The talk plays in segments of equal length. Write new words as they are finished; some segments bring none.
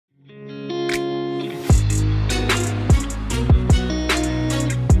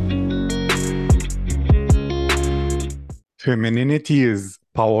Femininity is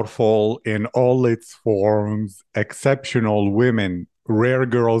powerful in all its forms. Exceptional women, rare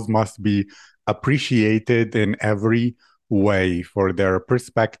girls must be appreciated in every way for their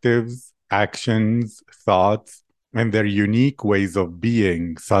perspectives, actions, thoughts, and their unique ways of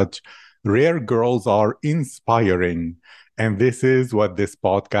being. Such rare girls are inspiring. And this is what this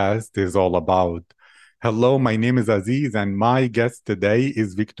podcast is all about. Hello, my name is Aziz, and my guest today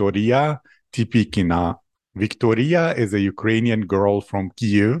is Viktoriia Tipikina. Viktoriia is a Ukrainian girl from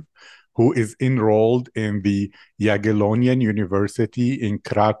Kyiv who is enrolled in the Jagiellonian University in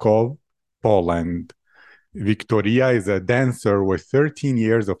Krakow, Poland. Viktoriia is a dancer with 13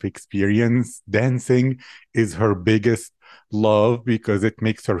 years of experience. Dancing is her biggest love because it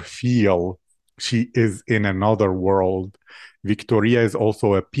makes her feel she is in another world. Viktoriia is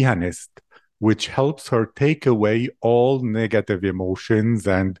also a pianist, which helps her take away all negative emotions,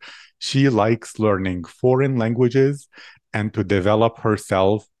 and she likes learning foreign languages and to develop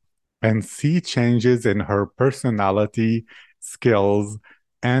herself and see changes in her personality, skills,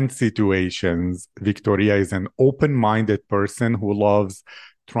 and situations. Viktoriia is an open minded person who loves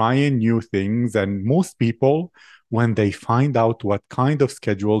trying new things. And most people, when they find out what kind of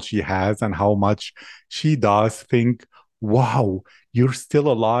schedule she has and how much she does, think, wow, you're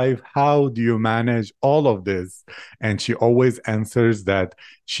still alive. How do you manage all of this? And she always answers that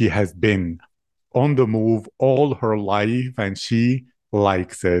she has been on the move all her life and she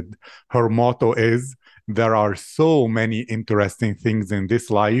likes it. Her motto is there are so many interesting things in this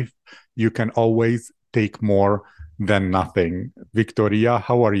life. You can always take more than nothing. Viktoriia,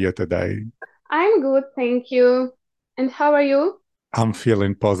 how are you today? I'm good, thank you. And how are you? I'm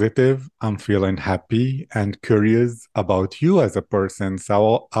feeling positive. I'm feeling happy and curious about you as a person.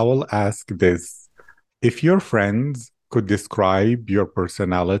 So I will ask this. If your friends could describe your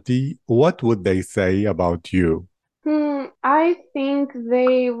personality, what would they say about you? I think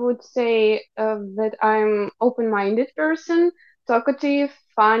they would say that I'm open-minded person, talkative,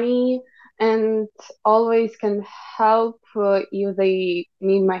 funny, and always can help if they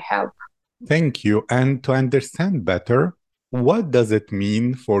need my help. Thank you. And to understand better, what does it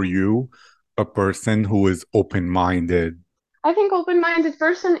mean for you, a person who is open minded? I think open-minded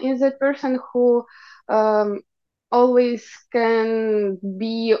person is a person who um, always can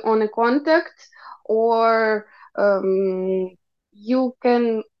be on a contact or you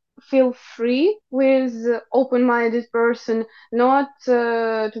can feel free with open-minded person, not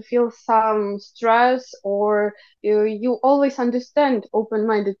to feel some stress or you always understand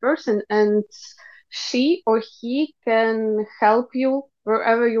open-minded person and she or he can help you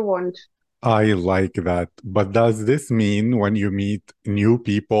wherever you want. I like that. But does this mean when you meet new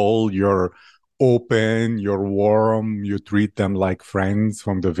people, you're open, you're warm, you treat them like friends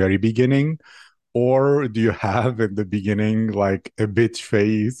from the very beginning? Or do you have in the beginning like a bitch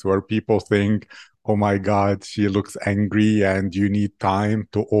face where people think, oh my God, she looks angry and you need time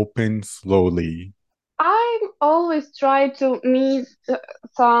to open slowly? I always try to meet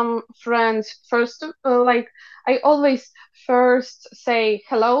some friends first. I always first say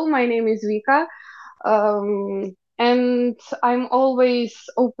hello. My name is Vika, and I'm always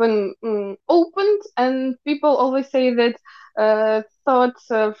open. And people always say that thoughts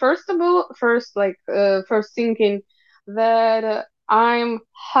first thinking that I'm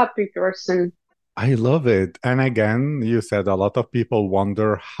happy person. I love it. And again, you said a lot of people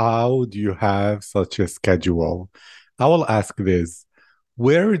wonder how do you have such a schedule? I will ask this.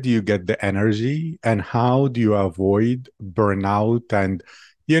 Where do you get the energy and how do you avoid burnout? And,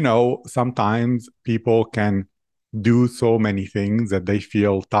 sometimes people can do so many things that they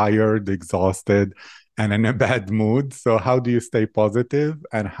feel tired, exhausted, and in a bad mood. So, how do you stay positive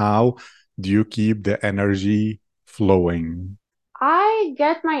and how do you keep the energy flowing? I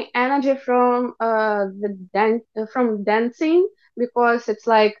get my energy from from dancing because it's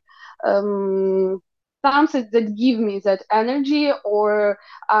like um, something that give me that energy. Or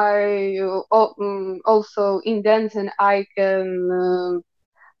also in dancing I can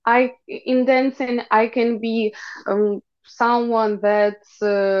be someone that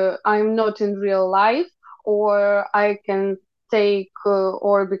I'm not in real life, or I can take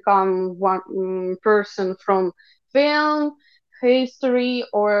or become one person from film history,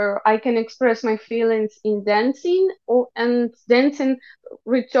 or I can express my feelings in dancing, and dancing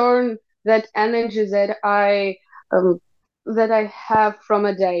return that energy um, that I have from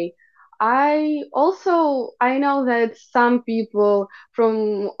a day. I know that some people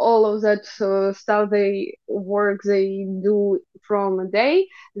from all of that stuff they do from a day,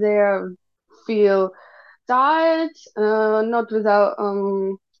 they feel tired, not without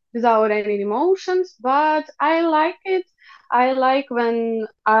without any emotions, but I like it. I like when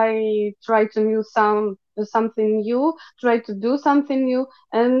I try to new something new, try to do something new,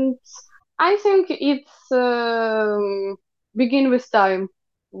 and I think it's begin with time.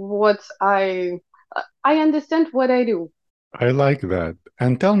 What I understand what I do. I like that.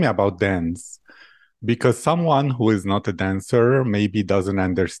 And tell me about dance. Because someone who is not a dancer maybe doesn't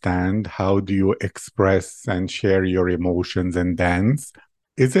understand how do you express and share your emotions in dance.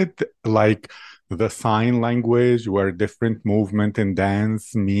 Is it like the sign language where different movement in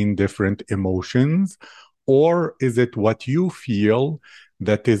dance mean different emotions? Or is it what you feel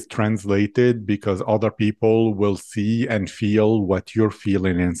that is translated because other people will see and feel what you're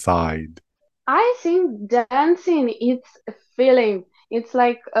feeling inside? I think dancing it's a feeling. It's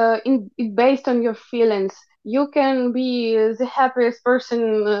like it based on your feelings. You can be the happiest person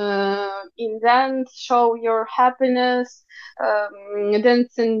in dance, show your happiness,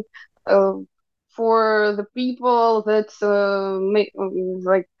 dancing uh, for the people that make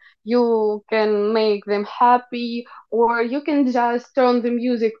like you can make them happy, or you can just turn the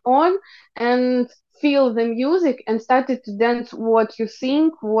music on and feel the music and started to dance what you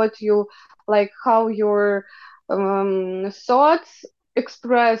think, what you like how your thoughts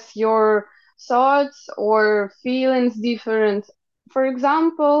express your thoughts or feelings different. For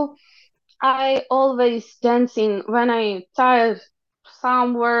example, I always dancing when I tired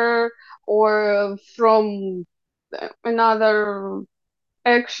somewhere or from another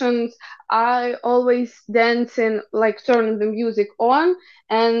actions. I always dancing like turning the music on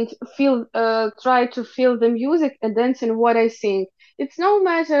and feel try to feel the music and dancing what I think. It's no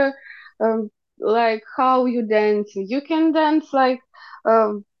matter um, like how you dance. You can dance like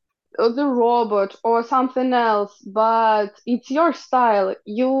um, the robot or something else, but it's your style.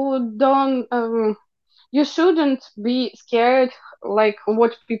 You shouldn't be scared like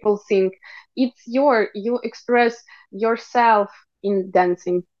what people think. You express yourself in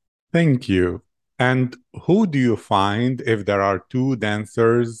dancing. Thank you. And who do you find, if there are two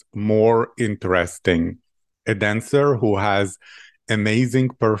dancers, more interesting? A dancer who has amazing,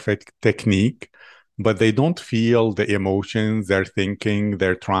 perfect technique, but they don't feel the emotions they're thinking,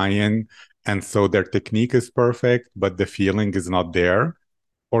 they're trying, and so their technique is perfect, but the feeling is not there.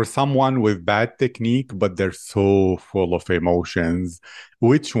 Or someone with bad technique, but they're so full of emotions.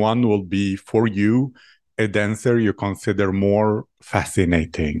 Which one will be for you a dancer you consider more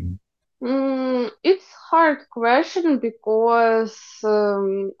fascinating? It's hard question because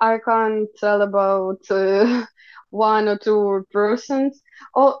I can't tell about one or two persons.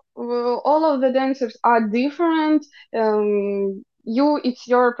 All of the dancers are different. It's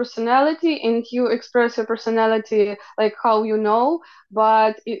your personality, and you express your personality like how you know.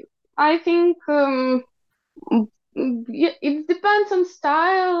 But I think yeah, it depends on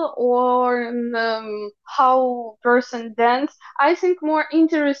style or how person dance. I think more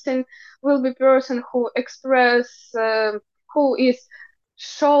interesting will be person who express who is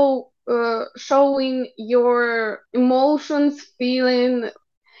showing your emotions, feeling.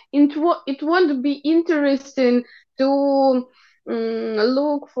 It won't be interesting to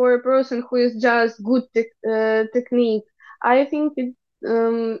look for a person who is just good technique. I think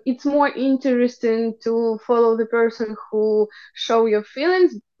it's more interesting to follow the person who show your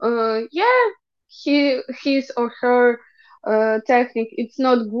feelings. Yeah, his or her technique it's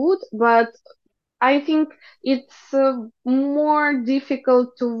not good, but I think it's more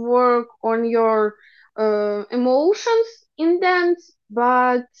difficult to work on your emotions in dance,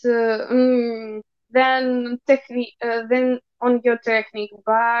 but then on your technique.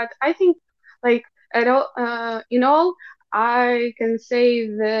 But I think like in all, I can say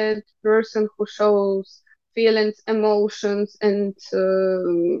that person who shows feelings, emotions, and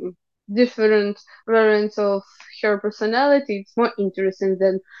different variants of her personality, it's more interesting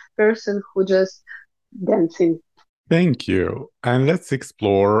than person who just dancing. Thank you. And let's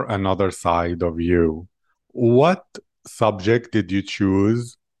explore another side of you. What subject did you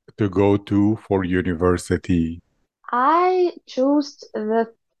choose to go to for university? I chose the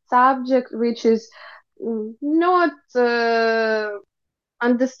subject which is not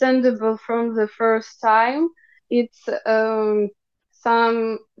understandable from the first time. It's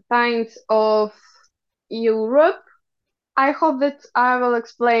some kinds of Europe. I hope that I will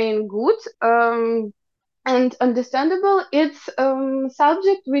explain good. And understandable. It's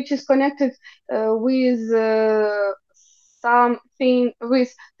subject which is connected with something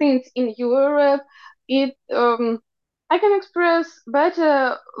with things in Europe. It I can express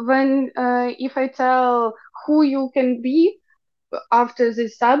better when if I tell who you can be after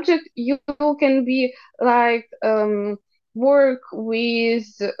this subject. You can be like work with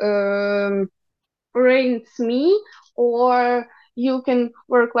brains me, or you can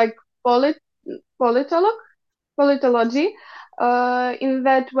work like politolog politology in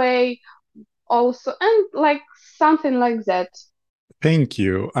that way also, and like something like that. Thank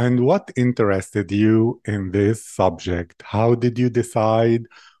you. And what interested you in this subject? How did you decide?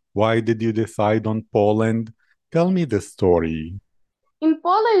 Why did you decide on Poland? Tell me the story. In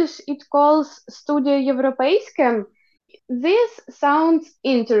Polish, it calls Studia Europejskie. This sounds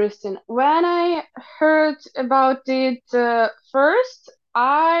interesting. When I heard about it first,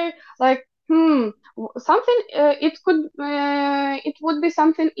 I like, something. It would be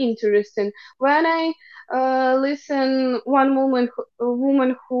something interesting. When I listen a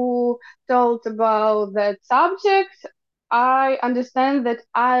woman who told about that subject, I understand that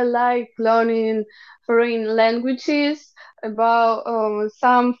I like learning foreign languages about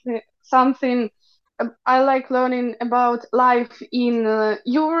something. I like learning about life in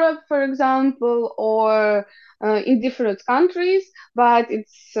Europe, for example, or in different countries. But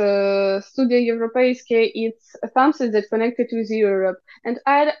it's Studia Europejskie. It's something that connected with Europe, and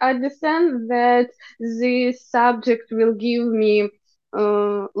I understand that this subject will give me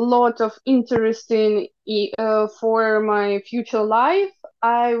a lot of interesting for my future life.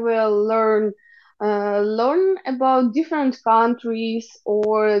 I will learn about different countries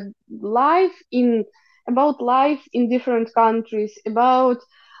or life in about life in different countries, about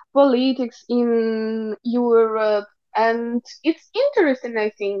politics in Europe, and it's interesting,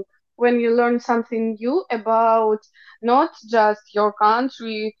 I think, when you learn something new about not just your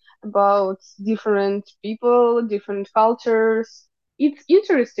country, about different people, different cultures. It's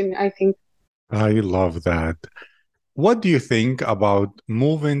interesting, I think. I love that. What do you think about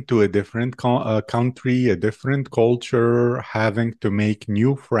moving to a different country, a different culture, having to make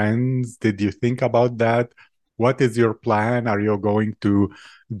new friends? Did you think about that? What is your plan? Are you going to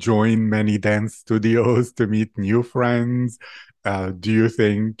join many dance studios to meet new friends? Do you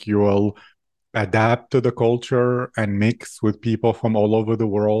think you will adapt to the culture and mix with people from all over the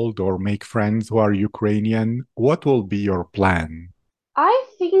world or make friends who are Ukrainian? What will be your plan? I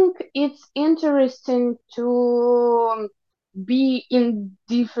think it's interesting to be in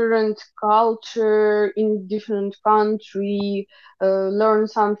different culture, in different country, learn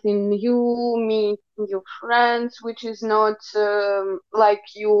something new, meet new friends, which is not like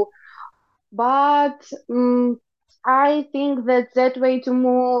you. But I think that way to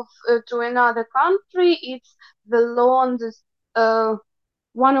move to another country, it's the longest, uh,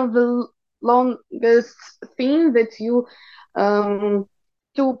 one of the longest thing that you um,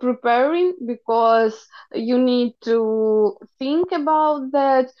 to preparing, because you need to think about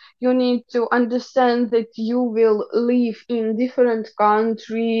that. You need to understand that you will live in different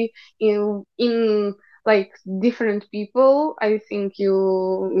country, in like different people. I think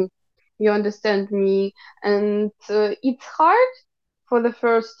you understand me, and it's hard for the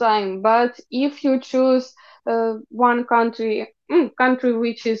first time. But if you choose one country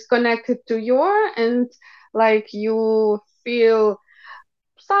which is connected to your, and like you feel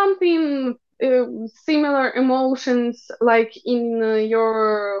something similar emotions like in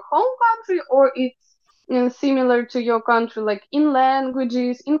your home country, or it's similar to your country, like in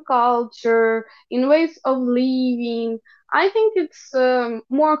languages, in culture, in ways of living, I think it's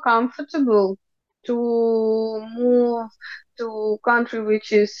more comfortable to move to country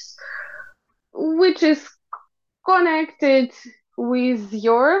which is connected with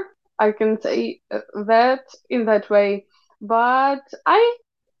your, I can say that in that way. But I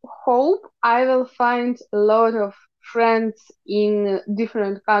hope I will find a lot of friends in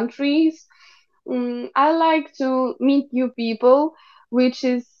different countries. I like to meet new people, which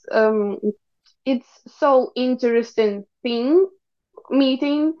is it's so interesting thing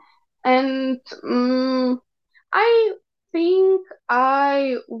meeting, and I think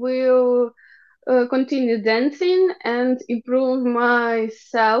I will continue dancing and improve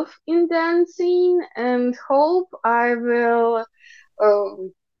myself in dancing, and hope I will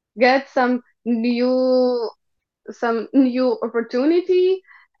um, get some new opportunity,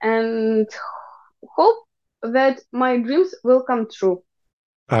 and hope that my dreams will come true.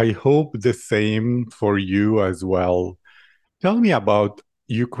 I hope the same for you as well. Tell me about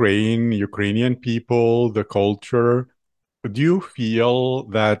Ukraine, Ukrainian people, the culture. Do you feel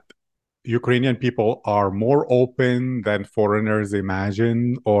that Ukrainian people are more open than foreigners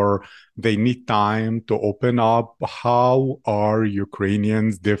imagine, or they need time to open up? How are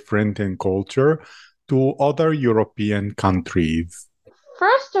Ukrainians different in culture to other European countries?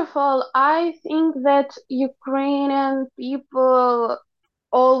 First of all, I think that Ukrainian people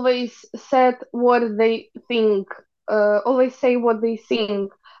always said what they think. always say what they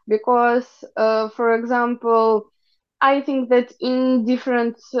think because, for example, I think that in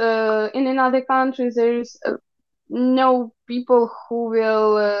different in another countries there's no people who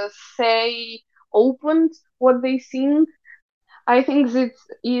will say open what they think. I think that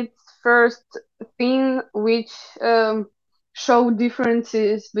it's first thing which show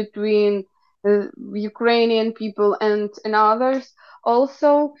differences between Ukrainian people and others.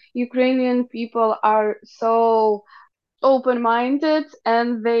 Also, Ukrainian people are so open-minded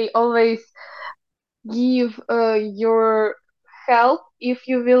and they always give your help if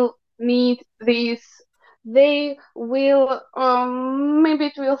you will need this. They will, maybe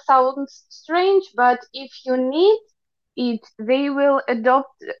it will sound strange, but if you need it, they will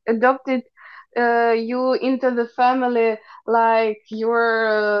adopt it you into the family, like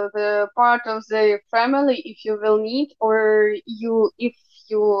you're the part of the family if you will need, or you if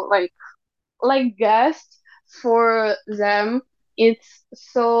you like guests for them. It's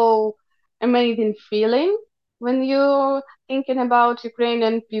so amazing feeling when you're thinking about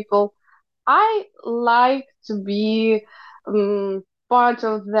Ukrainian people. I like to be part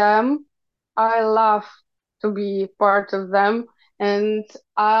of them. I love to be part of them, and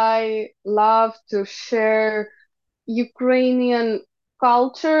I love to share Ukrainian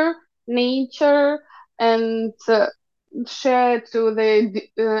culture, nature, and share to the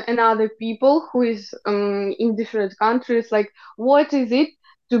another people who is in different countries, like what is it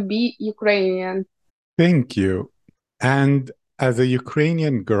to be Ukrainian. Thank you. And as a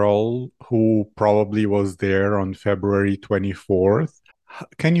Ukrainian girl who probably was there on February 24th,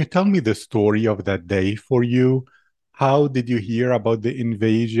 can you tell me the story of that day for you? How did you hear about the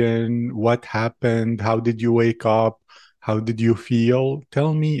invasion? What happened? How did you wake up? How did you feel?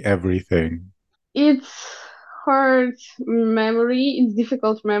 Tell me everything. It's hard memory, it's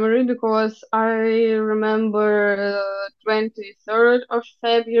difficult memory because I remember 23rd of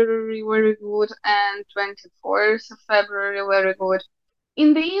February very good and 24th of February very good.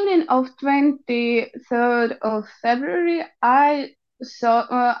 In the evening of 23rd of February, I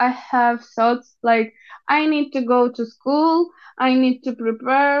have thoughts like I need to go to school, I need to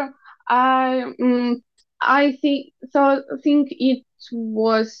prepare. I think it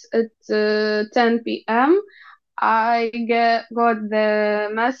was at 10 p.m. Got the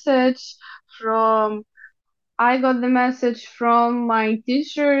message from my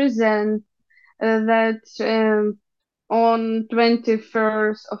teachers and that on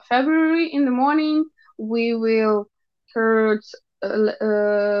 21st of February in the morning we will heard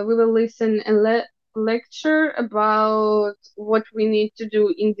we will listen a lecture about what we need to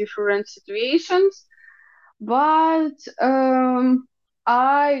do in different situations. But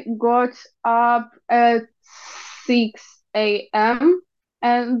I got up at 6 a.m.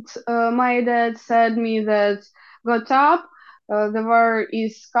 and my dad said me that got up. The war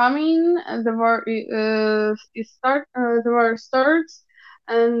is coming. The war starts,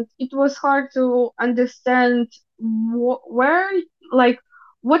 and it was hard to understand where, like,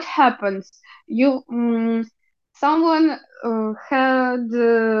 what happens. Someone had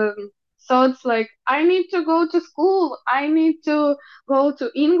thoughts like I need to go to school, I need to go to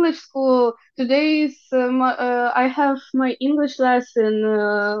English school today is I have my English lesson,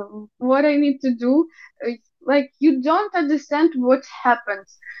 what I need to do. Like you don't understand what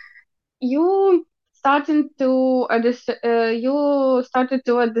happens. You you started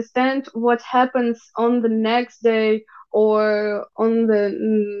to understand what happens on the next day or on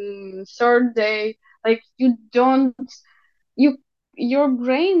the third day. Like you don't you your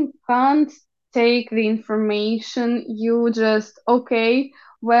brain can't take the information. You just okay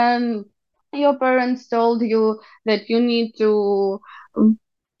when your parents told you that you need to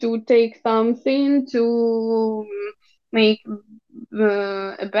take something to make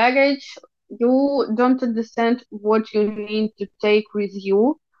a baggage. You don't understand what you need to take with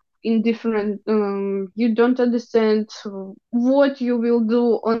you in different. You don't understand what you will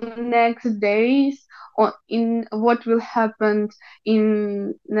do on next days or in what will happen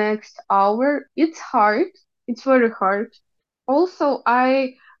in next hour. It's hard. It's very hard. Also,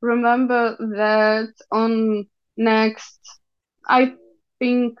 I remember that on next, I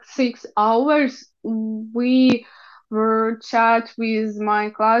think 6 hours, we were chat with my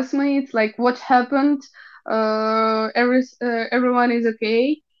classmates, like what happened. Everyone is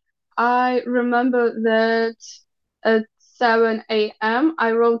okay. I remember that at 7 a.m.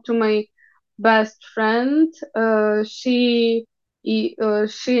 I wrote to my best friend. She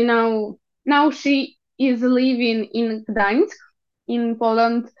now she is living in Gdańsk in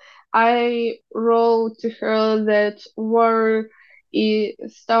Poland. I wrote to her that war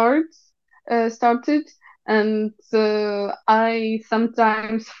started, And I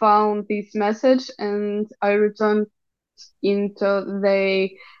sometimes found this message and I returned into the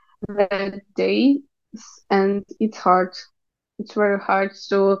days, and it's hard. It's very hard.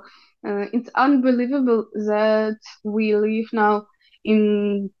 So it's unbelievable that we live now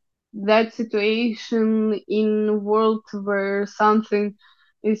in that situation in a world where something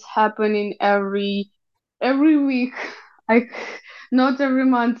is happening every week. Like not every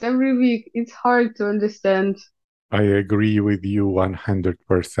month, every week. It's hard to understand. I agree with you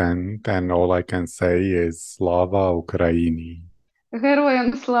 100%, and all I can say is Slava Ukraini.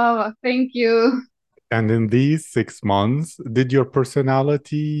 Героям слава. Thank you. And in these 6 months, did your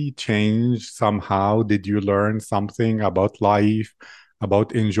personality change somehow? Did you learn something about life,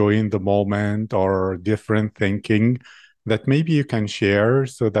 about enjoying the moment, or different thinking that maybe you can share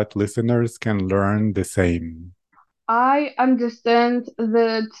so that listeners can learn the same? I understand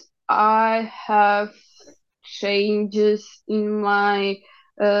that I have changes in my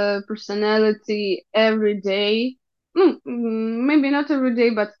personality every day. Maybe not every day,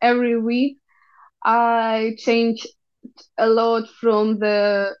 but every week. I change a lot from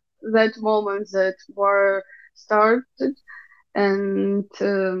the that moment that war started, and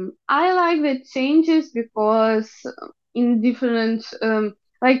I like the changes because in different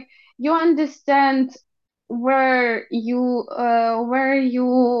like you understand where you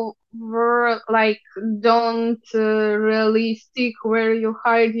were like don't really stick, where you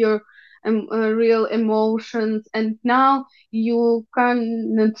hide your real emotions, and now you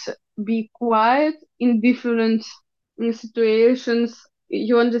cannot be quiet in different situations.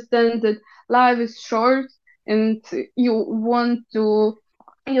 You understand that life is short, and you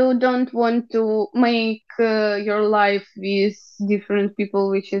don't want to make your life with different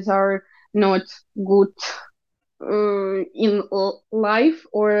people which is are not good in life,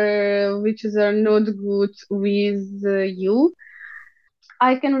 or which is are not good with you.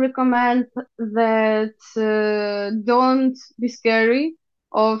 I can recommend that don't be scary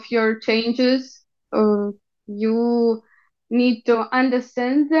of your changes. You need to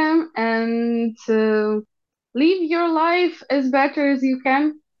understand them and live your life as better as you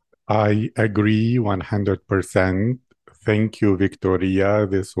can. I agree 100%. Thank you, Victoria.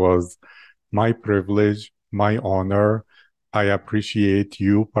 This was my privilege, my honor. I appreciate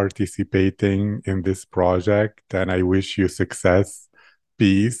you participating in this project, and I wish you success,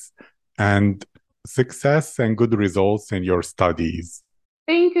 peace, and success and good results in your studies.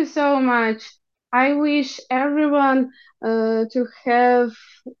 Thank you so much. I wish everyone to have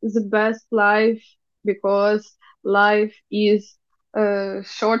the best life, because life is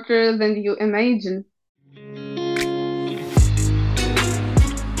shorter than you imagine.